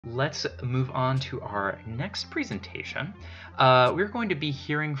Let's move on to our next presentation. We're going to be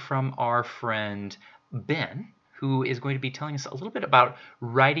hearing from our friend Ben, who is going to be telling us a little bit about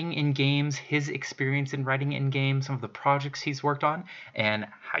writing in games, his experience in writing in games, some of the projects he's worked on, and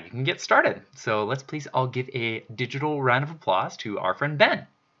how you can get started. So let's please all give a digital round of applause to our friend Ben.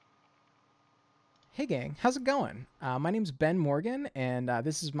 Hey gang, how's it going? My name's Ben Morgan, and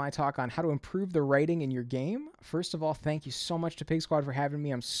this is my talk on how to improve the writing in your game. First of all, thank you so much to PIGSquad for having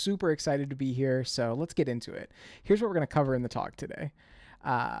me. I'm super excited to be here, so let's get into it. Here's what we're going to cover in the talk today.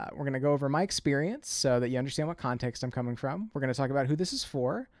 We're going to go over my experience so that you understand what context I'm coming from. We're going to talk about who this is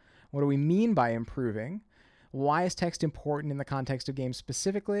for, what do we mean by improving, why is text important in the context of games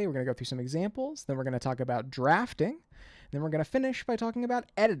specifically. We're going to go through some examples, then we're going to talk about drafting, then we're going to finish by talking about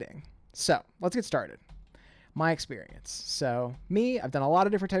editing. So let's get started. My experience. So me, I've done a lot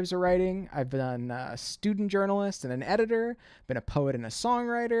of different types of writing. I've been a student journalist and an editor, been a poet and a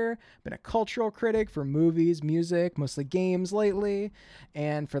songwriter, been a cultural critic for movies, music, mostly games lately.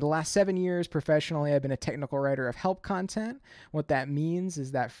 And for the last 7 years professionally, I've been a technical writer of help content. What that means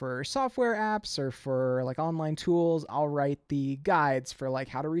is that for software apps or for like online tools, I'll write the guides for like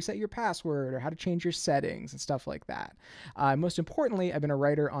how to reset your password or how to change your settings and stuff like that. Most importantly, I've been a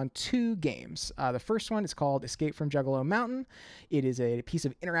writer on 2 games. The first one is called Escape from Juggalo Mountain. It is a piece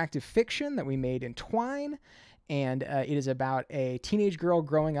of interactive fiction that we made in Twine, and it is about a teenage girl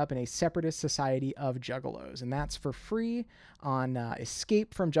growing up in a separatist society of juggalos, and that's for free on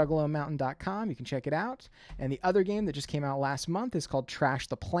escapefromjuggalomountain.com. You can check it out. And the other game that just came out last month is called Trash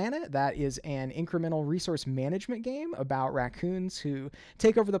the Planet. That is an incremental resource management game about raccoons who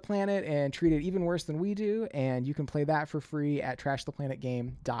take over the planet and treat it even worse than we do, and you can play that for free at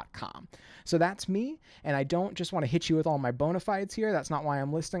trashtheplanetgame.com. So that's me, and I don't just want to hit you with all my bona fides here. That's not why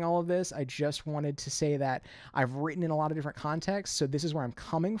I'm listing all of this. I just wanted to say that I've written in a lot of different contexts, so this is where I'm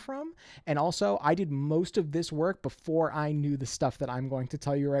coming from. And also, I did most of this work before I knew the stuff that I'm going to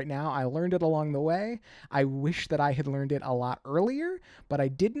tell you right now. I learned it along the way. I wish that I had learned it a lot earlier, but I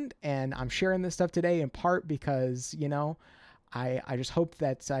didn't, and I'm sharing this stuff today in part because, I just hope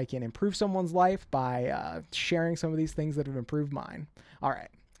that I can improve someone's life by sharing some of these things that have improved mine. All right,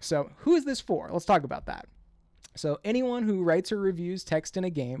 so who is this for? Let's talk about that. So anyone who writes or reviews text in a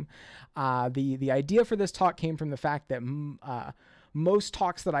game, the idea for this talk came from the fact that most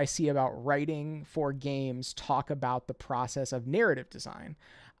talks that I see about writing for games talk about the process of narrative design,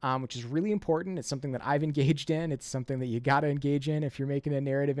 which is really important. It's something that I've engaged in. It's something that you got to engage in if you're making a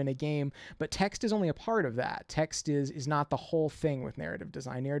narrative in a game. But text is only a part of that. Text is not the whole thing with narrative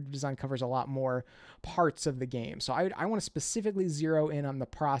design. Narrative design covers a lot more parts of the game. So I want to specifically zero in on the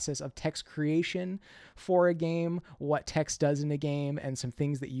process of text creation for a game, what text does in a game, and some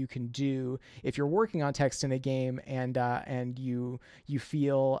things that you can do if you're working on text in a game and you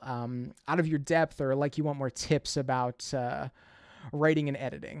feel out of your depth or like you want more tips about writing and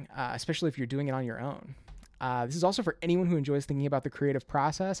editing, especially if you're doing it on your own. This is also for anyone who enjoys thinking about the creative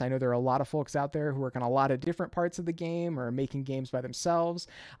process. I know there are a lot of folks out there who work on a lot of different parts of the game or making games by themselves.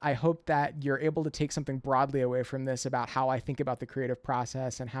 I hope that you're able to take something broadly away from this about how I think about the creative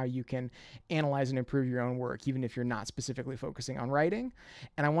process and how you can analyze and improve your own work, even if you're not specifically focusing on writing.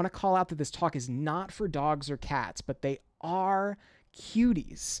 And I want to call out that this talk is not for dogs or cats, but they are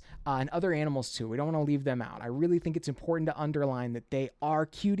cuties and other animals too. We don't want to leave them out. I really think it's important to underline that they are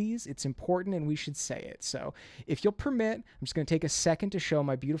cuties. It's important and we should say it. So if you'll permit, I'm just going to take a second to show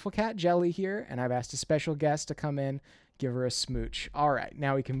my beautiful cat Jelly here, and I've asked a special guest to come in, give her a smooch. All right,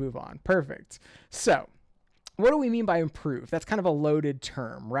 now we can move on. Perfect. So what do we mean by improve? That's kind of a loaded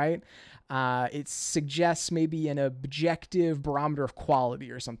term, right? It suggests maybe an objective barometer of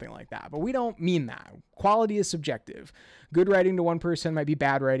quality or something like that, but we don't mean that. Quality is subjective. Good writing to one person might be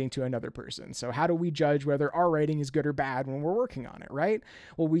bad writing to another person. So how do we judge whether our writing is good or bad when we're working on it, right?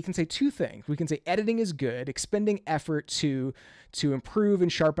 Well, we can say 2 things. We can say editing is good. Expending effort to improve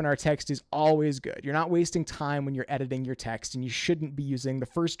and sharpen our text is always good. You're not wasting time when you're editing your text, and you shouldn't be using the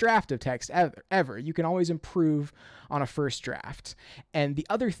first draft of text ever. You can always improve on a first draft. And the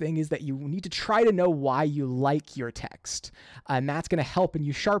other thing is that you need to try to know why you like your text. And that's going to help and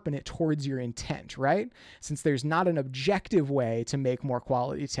you sharpen it towards your intent, right? Since there's not an objective way to make more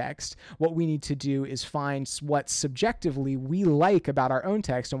quality text, what we need to do is find what subjectively we like about our own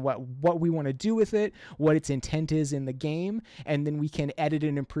text and what we want to do with it, what its intent is in the game, and then we can edit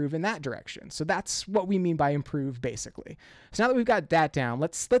and improve in that direction. So that's what we mean by improve, basically. So now that we've got that down,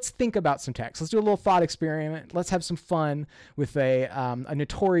 let's think about some text. Let's do a little thought experiment. Let's have some fun with a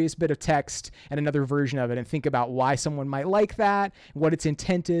notorious bit of text and another version of it, and think about why someone might like that, what its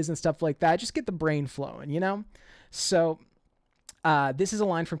intent is, and stuff like that. Just get the brain flowing, you know? So This is a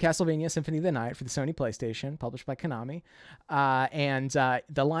line from Castlevania Symphony of the Night for the Sony PlayStation, published by Konami.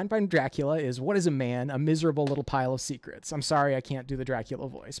 The line by Dracula is, "What is a man? A miserable little pile of secrets." I'm sorry I can't do the Dracula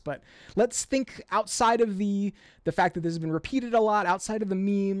voice, but let's think outside of the fact that this has been repeated a lot, outside of the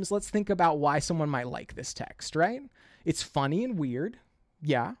memes. Let's think about why someone might like this text, right? It's funny and weird.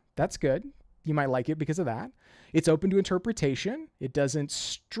 Yeah, that's good. You might like it because of that. It's open to interpretation. It doesn't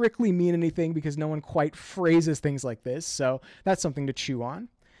strictly mean anything because no one quite phrases things like this, so that's something to chew on.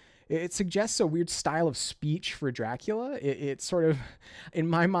 It suggests a weird style of speech for Dracula. It sort of, in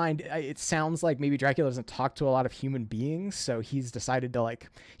my mind, it sounds like maybe Dracula doesn't talk to a lot of human beings, so he's decided to, like,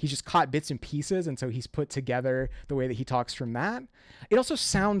 he's just caught bits and pieces, and so he's put together the way that he talks from that. It also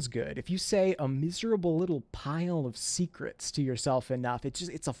sounds good. If you say a miserable little pile of secrets to yourself enough,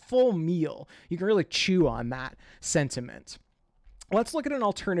 it's a full meal. You can really chew on that sentiment. Let's look at an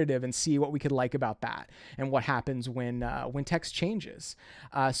alternative and see what we could like about that and what happens when text changes.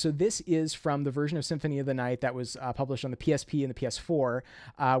 So this is from the version of Symphony of the Night that was published on the PSP and the PS4,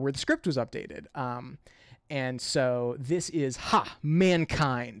 where the script was updated. And so this is,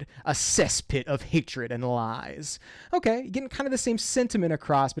 mankind, a cesspit of hatred and lies. Okay, getting kind of the same sentiment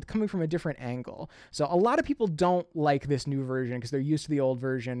across, but coming from a different angle. So a lot of people don't like this new version because they're used to the old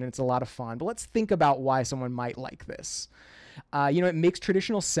version and it's a lot of fun. But let's think about why someone might like this. It makes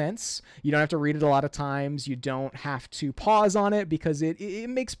traditional sense. You don't have to read it a lot of times. You don't have to pause on it because it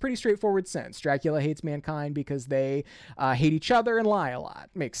makes pretty straightforward sense. Dracula hates mankind because they hate each other and lie a lot.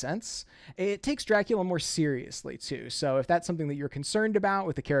 Makes sense. It takes Dracula more seriously, too. So if that's something that you're concerned about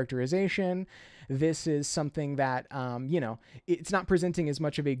with the characterization, this is something that, it's not presenting as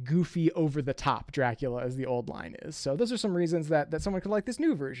much of a goofy, over-the-top Dracula as the old line is. So those are some reasons that someone could like this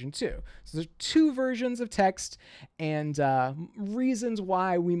new version, too. So there's two versions of text and reasons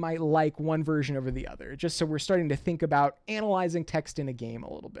why we might like one version over the other, just so we're starting to think about analyzing text in a game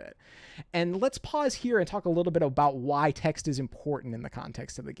a little bit. And let's pause here and talk a little bit about why text is important in the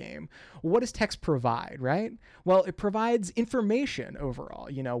context of the game. What does text provide, right? Well, it provides information overall,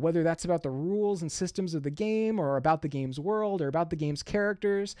 whether that's about the rules and systems of the game or about the game's world or about the game's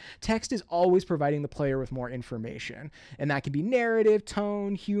characters. Text is always providing the player with more information. And that can be narrative,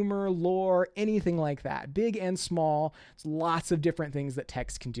 tone, humor, lore, anything like that, big and small. There's lots of different things that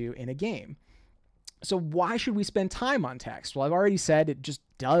text can do in a game. So why should we spend time on text? Well, I've already said it just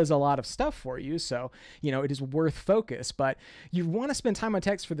does a lot of stuff for you, so it is worth focus. But you want to spend time on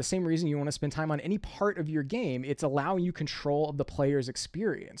text for the same reason you want to spend time on any part of your game. It's allowing you control of the player's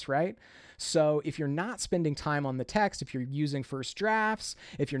experience, right? So if you're not spending time on the text, if you're using first drafts,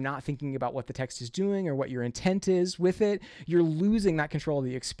 if you're not thinking about what the text is doing or what your intent is with it, you're losing that control of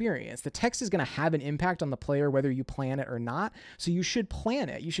the experience. The text is going to have an impact on the player whether you plan it or not, so you should plan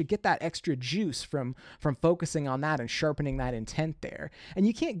it. You should get that extra juice from focusing on that and sharpening that intent there. And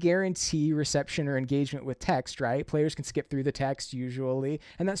you can't guarantee reception or engagement with text, right? Players can skip through the text usually,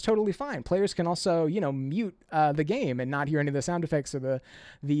 and that's totally fine. Players can also, mute the game and not hear any of the sound effects or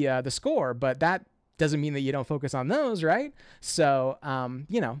the score, but that doesn't mean that you don't focus on those, right? So,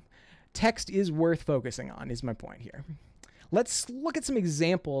 text is worth focusing on, is my point here. Let's look at some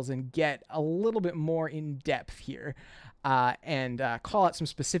examples and get a little bit more in depth here. And call out some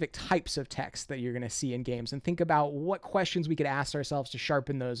specific types of text that you're going to see in games and think about what questions we could ask ourselves to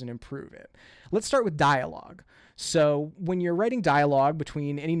sharpen those and improve it. Let's start with dialogue. So when you're writing dialogue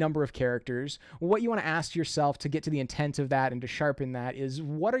between any number of characters, what you want to ask yourself to get to the intent of that and to sharpen that is,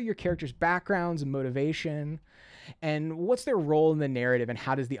 what are your characters' backgrounds and motivation? And what's their role in the narrative and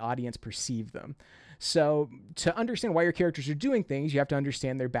how does the audience perceive them? So to understand why your characters are doing things, you have to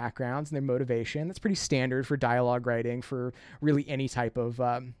understand their backgrounds and their motivation. That's pretty standard for dialogue writing for really any type of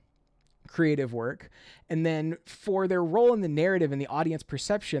creative work. And then for their role in the narrative and the audience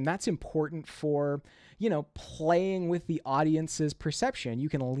perception, that's important for, playing with the audience's perception. You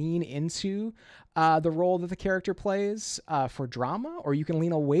can lean into the role that the character plays for drama, or you can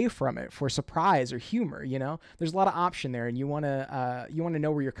lean away from it for surprise or humor. There's a lot of option there, and you want to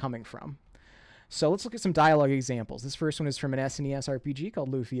know where you're coming from. So let's look at some dialogue examples. This first one is from an SNES RPG called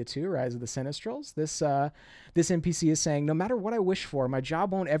Lufia 2, Rise of the Sinistrals. This NPC is saying, "No matter what I wish for, my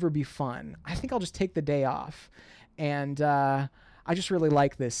job won't ever be fun. I think I'll just take the day off." And I just really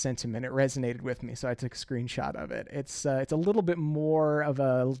like this sentiment. It resonated with me, so I took a screenshot of it. It's a little bit more of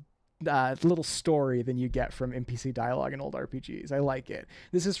a little story than you get from NPC dialogue in old RPGs. I like it.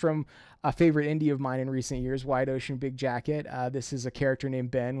 This is from a favorite indie of mine in recent years, Wide Ocean Big Jacket. This is a character named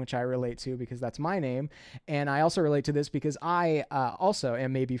Ben, which I relate to because that's my name. And I also relate to this because I also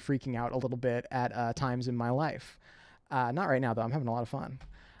am maybe freaking out a little bit at times in my life. Not right now, though. I'm having a lot of fun.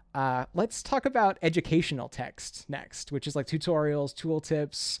 Let's talk about educational text next, which is like tutorials,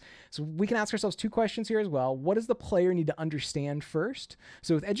 tooltips. So we can ask ourselves two questions here as well. What does the player need to understand first?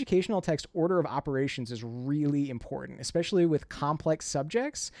 So with educational text, order of operations is really important, especially with complex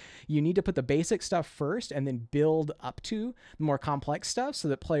subjects. You need to put the basic stuff first and then build up to the more complex stuff so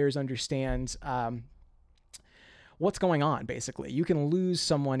that players understand what's going on, basically. You can lose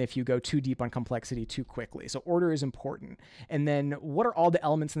someone if you go too deep on complexity too quickly. So order is important. And then what are all the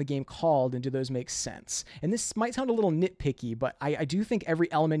elements in the game called, and do those make sense? And this might sound a little nitpicky, but I do think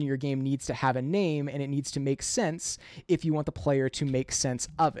every element in your game needs to have a name, and it needs to make sense if you want the player to make sense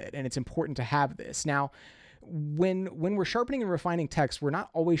of it. And it's important to have this. Now, when we're sharpening and refining text, we're not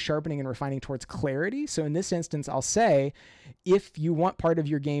always sharpening and refining towards clarity. So in this instance, I'll say, if you want part of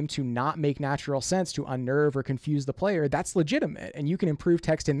your game to not make natural sense, to unnerve or confuse the player, that's legitimate. And you can improve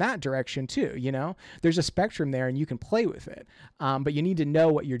text in that direction too. You know, there's a spectrum there and you can play with it. But you need to know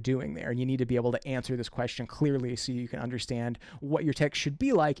what you're doing there, and you need to be able to answer this question clearly so you can understand what your text should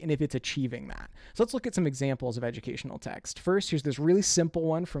be like and if it's achieving that. So let's look at some examples of educational text. First, here's this really simple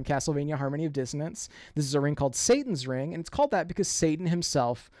one from Castlevania Harmony of Dissonance. This is a ring called Satan's Ring, and it's called that because Satan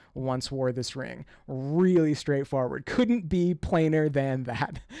himself once wore this ring. Really straightforward. Couldn't be plainer than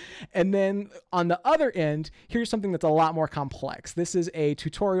that. And then on the other end, here's something that's a lot more complex. This is a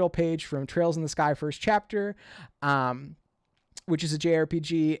tutorial page from Trails in the Sky first chapter, which is a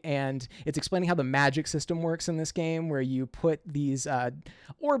JRPG, and it's explaining how the magic system works in this game, where you put these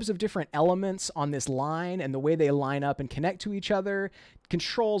orbs of different elements on this line, and the way they line up and connect to each other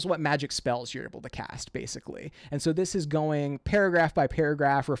controls what magic spells you're able to cast, basically. And so this is going paragraph by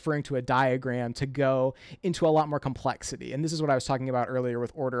paragraph, referring to a diagram to go into a lot more complexity. And this is what I was talking about earlier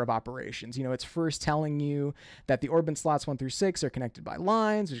with order of operations. You know, it's first telling you that the orbit slots 1 through 6 are connected by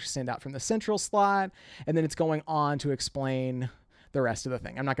lines, which extend out from the central slot, and then it's going on to explain the rest of the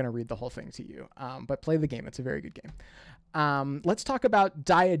thing. I'm not going to read the whole thing to you, but play the game. It's a very good game. Let's talk about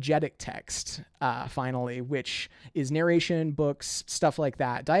diegetic text, finally, which is narration, books, stuff like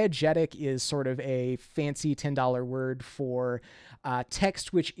that. Diegetic is sort of a fancy $10 word for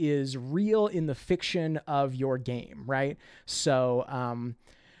text which is real in the fiction of your game, right? So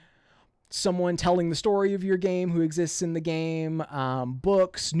someone telling the story of your game who exists in the game,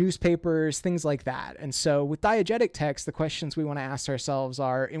 books, newspapers, things like that. And so with diegetic text, the questions we want to ask ourselves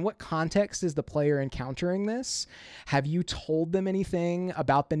are, in what context is the player encountering this? Have you told them anything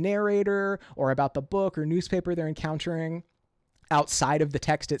about the narrator or about the book or newspaper they're encountering outside of the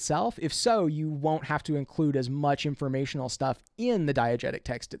text itself? If so, you won't have to include as much informational stuff in the diegetic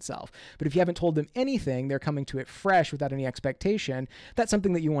text itself. But if you haven't told them anything, they're coming to it fresh without any expectation, that's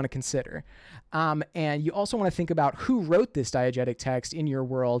something that you want to consider. And you also want to think about who wrote this diegetic text in your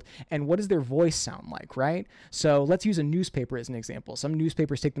world and what does their voice sound like, right? So let's use a newspaper as an example. Some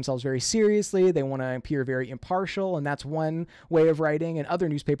newspapers take themselves very seriously. They want to appear very impartial, and that's one way of writing. And other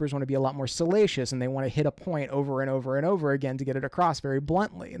newspapers want to be a lot more salacious, and they want to hit a point over and over and over again to get it across very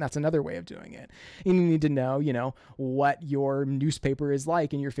bluntly. And that's another way of doing it. And you need to know, what your newspaper is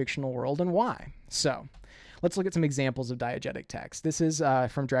like in your fictional world and why. So let's look at some examples of diegetic text. This is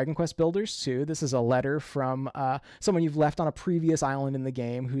from Dragon Quest Builders 2. This is a letter from someone you've left on a previous island in the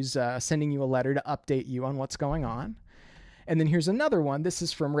game who's sending you a letter to update you on what's going on. And then here's another one. This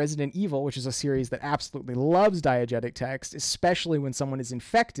is from Resident Evil, which is a series that absolutely loves diegetic text, especially when someone is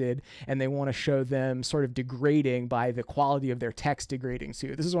infected and they want to show them sort of degrading by the quality of their text degrading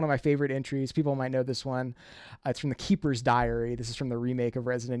too. This is one of my favorite entries. People might know this one. It's from the Keeper's Diary. This is from the remake of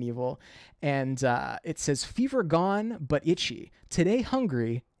Resident Evil. And it says, "Fever gone, but itchy. Today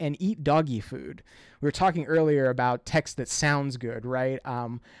hungry and eat doggy food." We were talking earlier about text that sounds good, right?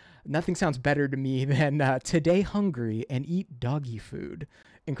 Nothing sounds better to me than "today hungry and eat doggy food."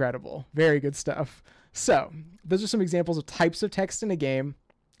 Incredible. Very good stuff. So those are some examples of types of text in a game.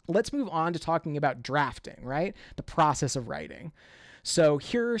 Let's move on to talking about drafting, right? The process of writing. So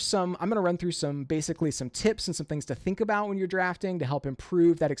here are I'm going to run through some tips and some things to think about when you're drafting to help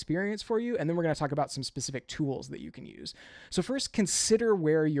improve that experience for you. And then we're going to talk about some specific tools that you can use. So first, consider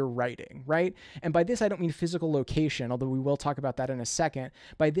where you're writing, right? And by this, I don't mean physical location, although we will talk about that in a second.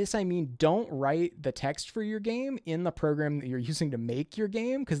 By this, I mean, don't write the text for your game in the program that you're using to make your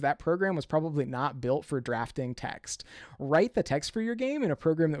game, because that program was probably not built for drafting text. Write the text for your game in a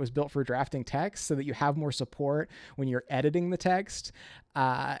program that was built for drafting text so that you have more support when you're editing the text.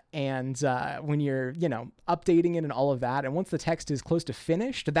 text, when you're, updating it and all of that. And once the text is close to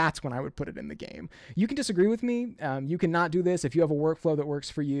finished, that's when I would put it in the game. You can disagree with me. You can not do this. If you have a workflow that works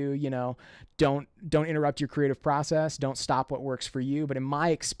for you, don't interrupt your creative process. Don't stop what works for you. But in my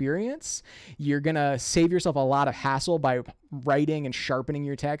experience, you're going to save yourself a lot of hassle by writing and sharpening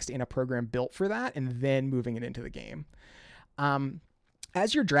your text in a program built for that and then moving it into the game.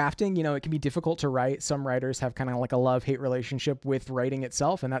 As you're drafting, it can be difficult to write. Some writers have kind of like a love-hate relationship with writing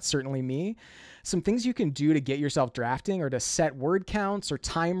itself, and that's certainly me. Some things you can do to get yourself drafting are to set word counts or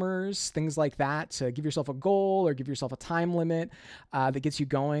timers, things like that, to give yourself a goal or give yourself a time limit that gets you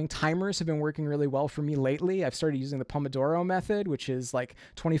going. Timers have been working really well for me lately. I've started using the Pomodoro method, which is like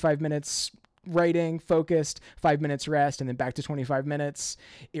 25 minutes writing, focused, 5 minutes rest, and then back to 25 minutes.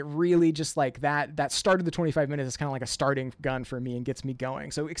 It really just like that start of the 25 minutes is kind of like a starting gun for me and gets me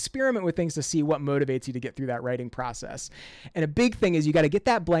going. So experiment with things to see what motivates you to get through that writing process. And a big thing is you got to get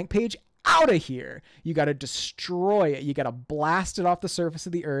that blank page out of here. You got to destroy it. You got to blast it off the surface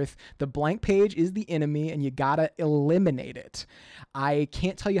of the earth. The blank page is the enemy, and you got to eliminate it. I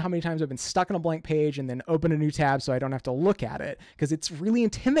can't tell you how many times I've been stuck on a blank page and then open a new tab so I don't have to look at it, because it's really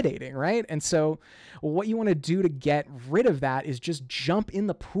intimidating, right? And so what you want to do to get rid of that is just jump in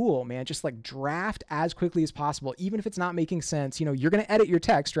the pool, man. Just like draft as quickly as possible, even if it's not making sense. You're going to edit your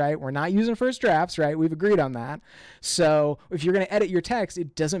text, right? We're not using first drafts, right? We've agreed on that. So if you're going to edit your text,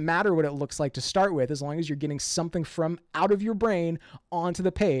 it doesn't matter what it looks like to start with, as long as you're getting something from out of your brain onto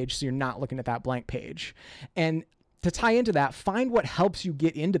the page, so you're not looking at that blank page. And to tie into that, find what helps you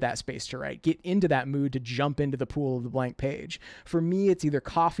get into that space to write, get into that mood to jump into the pool of the blank page. For me, it's either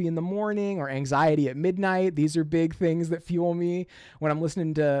coffee in the morning or anxiety at midnight. These are big things that fuel me. When I'm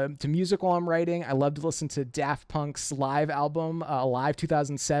listening to music while I'm writing, I love to listen to Daft Punk's live album, Alive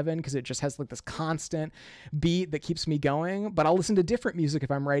 2007, because it just has like this constant beat that keeps me going. But I'll listen to different music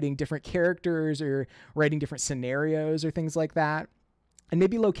if I'm writing different characters or writing different scenarios or things like that. And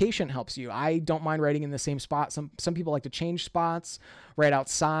maybe location helps you. I don't mind writing in the same spot. Some people like to change spots, write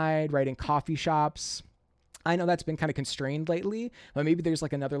outside, write in coffee shops. I know that's been kind of constrained lately, but maybe there's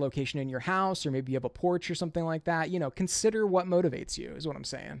like another location in your house, or maybe you have a porch or something like that. Consider what motivates you is what I'm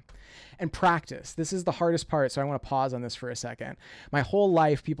saying. And practice. This is the hardest part, so I want to pause on this for a second. My whole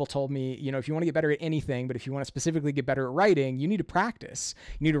life, people told me, if you want to get better at anything, but if you want to specifically get better at writing, you need to practice.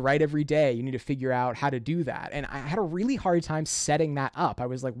 You need to write every day. You need to figure out how to do that. And I had a really hard time setting that up. I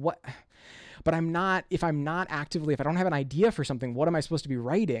was like, what? But if I don't have an idea for something, what am I supposed to be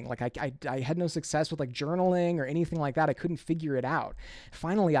writing? Like I had no success with like journaling or anything like that. I couldn't figure it out.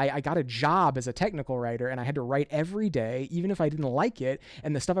 Finally, I got a job as a technical writer, and I had to write every day, even if I didn't like it.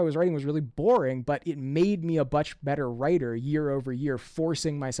 And the stuff I was writing was really boring, but it made me a much better writer year over year,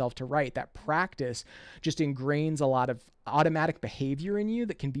 forcing myself to write. That practice just ingrains a lot of automatic behavior in you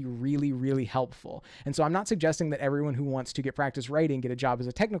that can be really, really helpful. And so I'm not suggesting that everyone who wants to get practice writing get a job as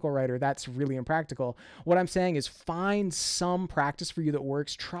a technical writer. That's really impractical. What I'm saying is find some practice for you that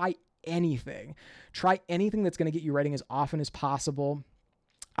works. Try anything. Try anything that's going to get you writing as often as possible.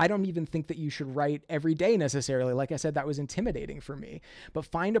 I don't even think that you should write every day necessarily. Like I said, that was intimidating for me. But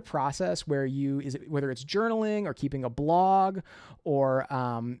find a process where whether it's journaling or keeping a blog or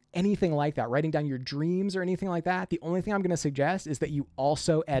anything like that, writing down your dreams or anything like that. The only thing I'm going to suggest is that you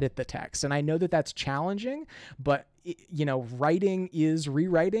also edit the text. And I know that that's challenging, but writing is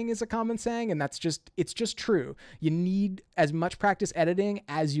rewriting is a common saying, and it's just true. You need as much practice editing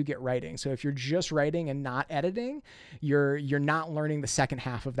as you get writing. So if you're just writing and not editing, you're not learning the second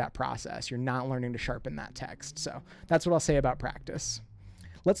half of that process. You're not learning to sharpen that text. So that's what I'll say about practice.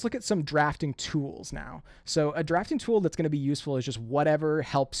 Let's look at some drafting tools now. So a drafting tool that's going to be useful is just whatever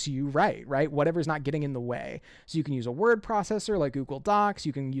helps you write, right? Whatever's not getting in the way. So you can use a word processor like Google Docs.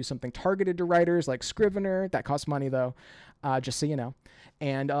 You can use something targeted to writers like Scrivener. That costs money though, just so you know.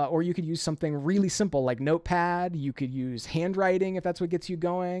 And or you could use something really simple like Notepad. You could use handwriting if that's what gets you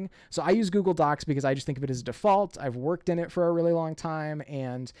going. So I use Google Docs because I just think of it as a default. I've worked in it for a really long time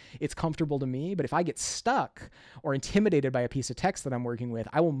and it's comfortable to me. But if I get stuck or intimidated by a piece of text that I'm working with,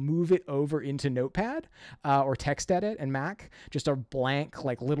 I will move it over into Notepad or TextEdit and Mac, just a blank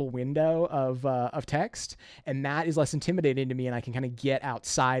like little window of text. And that is less intimidating to me, and I can kind of get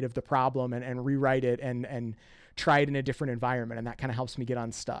outside of the problem and rewrite it and try it in a different environment, and that kind of helps me get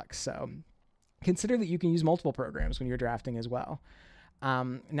unstuck. So consider that you can use multiple programs when you're drafting as well.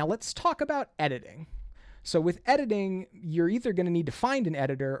 Now let's talk about editing. So with editing, you're either going to need to find an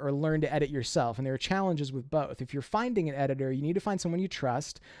editor or learn to edit yourself. And there are challenges with both. If you're finding an editor, you need to find someone you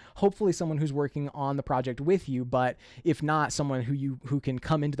trust, hopefully someone who's working on the project with you. But if not, someone who can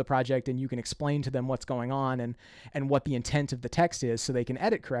come into the project and you can explain to them what's going on and what the intent of the text is so they can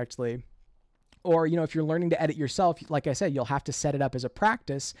edit correctly. Or, if you're learning to edit yourself, like I said, you'll have to set it up as a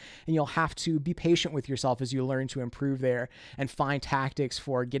practice, and you'll have to be patient with yourself as you learn to improve there and find tactics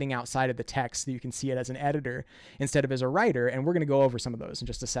for getting outside of the text so you can see it as an editor instead of as a writer. And we're going to go over some of those in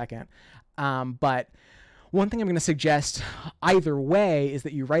just a second. But one thing I'm going to suggest either way is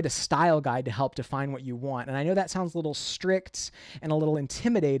that you write a style guide to help define what you want. And I know that sounds a little strict and a little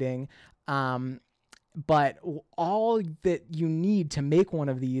intimidating, but all that you need to make one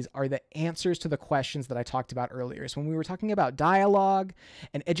of these are the answers to the questions that I talked about earlier. So when we were talking about dialogue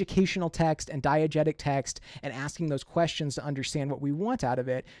and educational text and diegetic text and asking those questions to understand what we want out of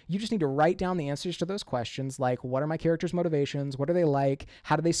it, you just need to write down the answers to those questions, like what are my characters' motivations? What are they like?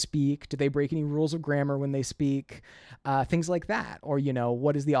 How do they speak? Do they break any rules of grammar when they speak? Things like that. Or,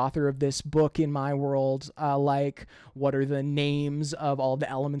 what is the author of this book in my world like? What are the names of all the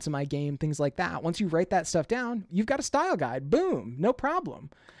elements in my game? Things like that. Once you write that stuff down, you've got a style guide. Boom, no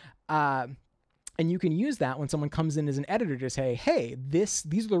problem. And you can use that when someone comes in as an editor to say, hey, these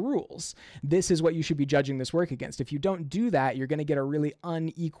are the rules. This is what you should be judging this work against. If you don't do that, you're going to get a really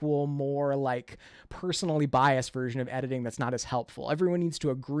unequal, more like personally biased version of editing that's not as helpful. Everyone needs to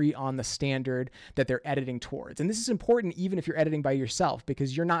agree on the standard that they're editing towards. And this is important even if you're editing by yourself,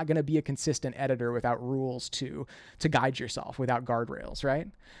 because you're not going to be a consistent editor without rules to guide yourself, without guardrails, right?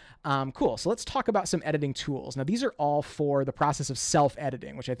 Cool. So let's talk about some editing tools. Now, these are all for the process of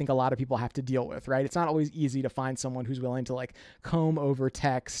self-editing, which I think a lot of people have to deal with, right? It's not always easy to find someone who's willing to comb over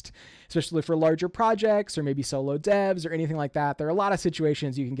text, especially for larger projects or maybe solo devs or anything like that. There are a lot of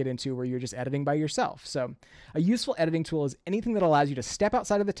situations you can get into where you're just editing by yourself. So a useful editing tool is anything that allows you to step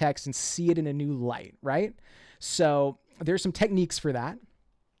outside of the text and see it in a new light, right? So there's some techniques for that.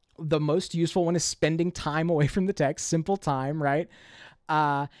 The most useful one is spending time away from the text, simple time, right?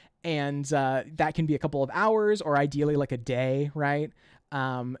 And that can be a couple of hours or ideally like a day, right?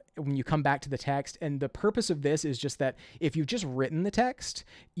 When you come back to the text. And the purpose of this is just that if you've just written the text,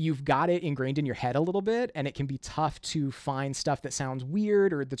 you've got it ingrained in your head a little bit, and it can be tough to find stuff that sounds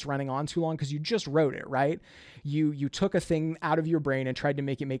weird or that's running on too long because you just wrote it, right? You took a thing out of your brain and tried to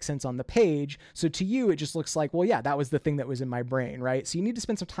make it make sense on the page. So to you, it just looks like, well, yeah, that was the thing that was in my brain, right? So you need to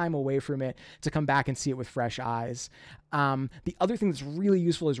spend some time away from it to come back and see it with fresh eyes. The other thing that's really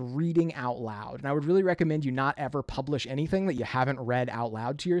useful is reading out loud. And I would really recommend you not ever publish anything that you haven't read out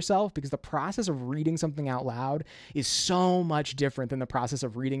loud to yourself, because the process of reading something out loud is so much different than the process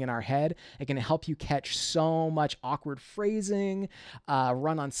of reading in our head. It can help you catch so much awkward phrasing,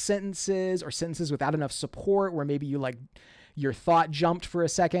 run-on sentences, or sentences without enough support where maybe your thought jumped for a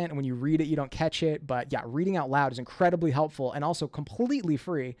second and when you read it, you don't catch it. But yeah, reading out loud is incredibly helpful and also completely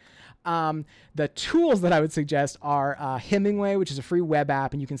free. The tools that I would suggest are Hemingway, which is a free web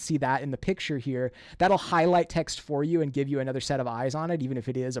app, and you can see that in the picture here. That'll highlight text for you and give you another set of eyes on it, even if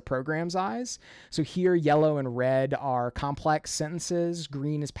it is a program's eyes. So here, yellow and red are complex sentences,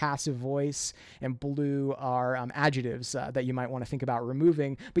 green is passive voice, and blue are adjectives that you might want to think about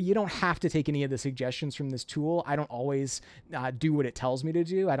removing. But you don't have to take any of the suggestions from this tool. I don't always do what it tells me to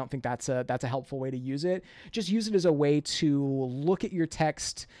do. I don't think that's a helpful way to use it. Just use it as a way to look at your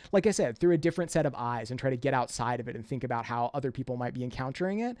text, like I said, through a different set of eyes and try to get outside of it and think about how other people might be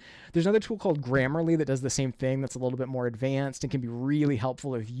encountering it. There's another tool called Grammarly that does the same thing, that's a little bit more advanced and can be really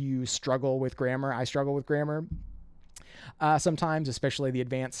helpful if you struggle with grammar. I struggle with grammar sometimes, especially the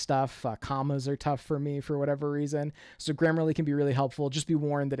advanced stuff. Commas are tough for me for whatever reason. So Grammarly can be really helpful. Just be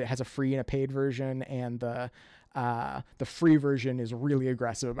warned that it has a free and a paid version, and the free version is really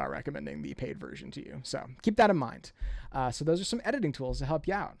aggressive about recommending the paid version to you. So keep that in mind. So those are some editing tools to help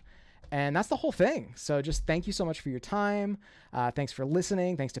you out. And that's the whole thing. So just thank you so much for your time. Thanks for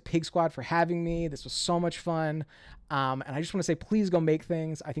listening. Thanks to PIGSquad for having me. This was so much fun. And I just want to say, please go make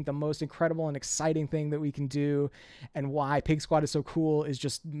things. I think the most incredible and exciting thing that we can do, and why PIGSquad is so cool, is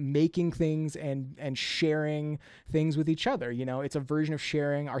just making things and sharing things with each other. It's a version of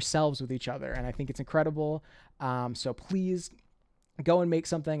sharing ourselves with each other. And I think it's incredible. So please go and make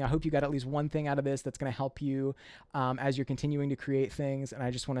something. I hope you got at least one thing out of this that's going to help you as you're continuing to create things. And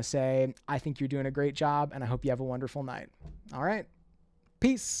I just want to say, I think you're doing a great job, and I hope you have a wonderful night. All right.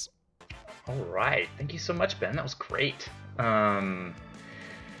 Peace. All right. Thank you so much, Ben. That was great.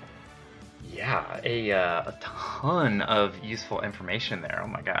 Yeah, a ton of useful information there. Oh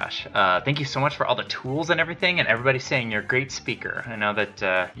my gosh. Thank you so much for all the tools and everything, and everybody saying you're a great speaker. I know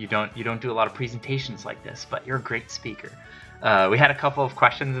that you don't do a lot of presentations like this, but you're a great speaker. We had a couple of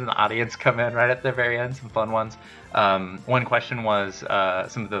questions in the audience come in right at the very end, some fun ones. One question was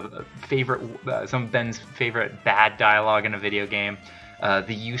some of Ben's favorite bad dialogue in a video game.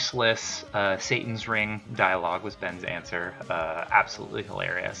 The useless Satan's Ring dialogue was Ben's answer. Absolutely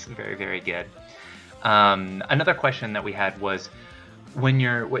hilarious. Very, very good. Another question that we had was,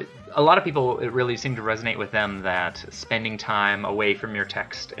 a lot of people, it really seemed to resonate with them that spending time away from your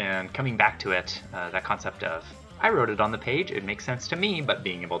text and coming back to it, that concept of, I wrote it on the page, it makes sense to me, but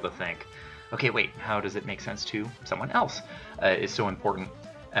being able to think, okay, wait, how does it make sense to someone else, is so important.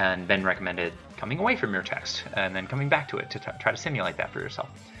 And Ben recommended coming away from your text and then coming back to it to try to simulate that for yourself.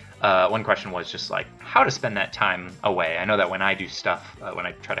 One question was just like how to spend that time away. I know that when I do stuff, when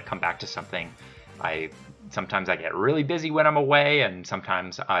I try to come back to something, sometimes I get really busy when I'm away, and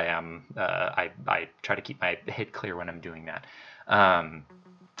sometimes I try to keep my head clear when I'm doing that.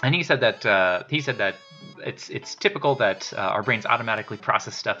 And he said that it's typical that our brains automatically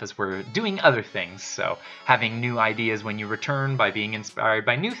process stuff as we're doing other things. So having new ideas when you return by being inspired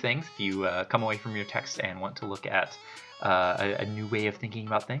by new things, if you come away from your text and want to look at a new way of thinking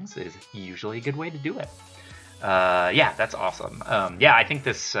about things, is usually a good way to do it. Yeah, that's awesome. Yeah, I think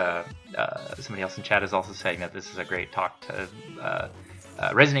this, somebody else in chat is also saying that this is a great talk to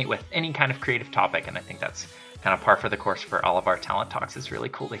resonate with any kind of creative topic, and I think that's kind of par for the course for all of our talent talks. It's really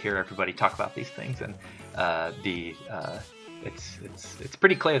cool to hear everybody talk about these things, and it's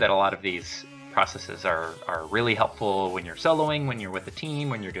pretty clear that a lot of these processes are really helpful when you're soloing, when you're with a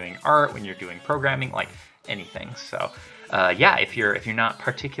team, when you're doing art, when you're doing programming, like anything. So yeah, if you're not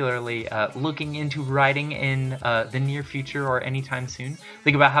particularly looking into writing in the near future or anytime soon,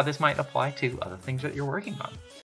 think about how this might apply to other things that you're working on.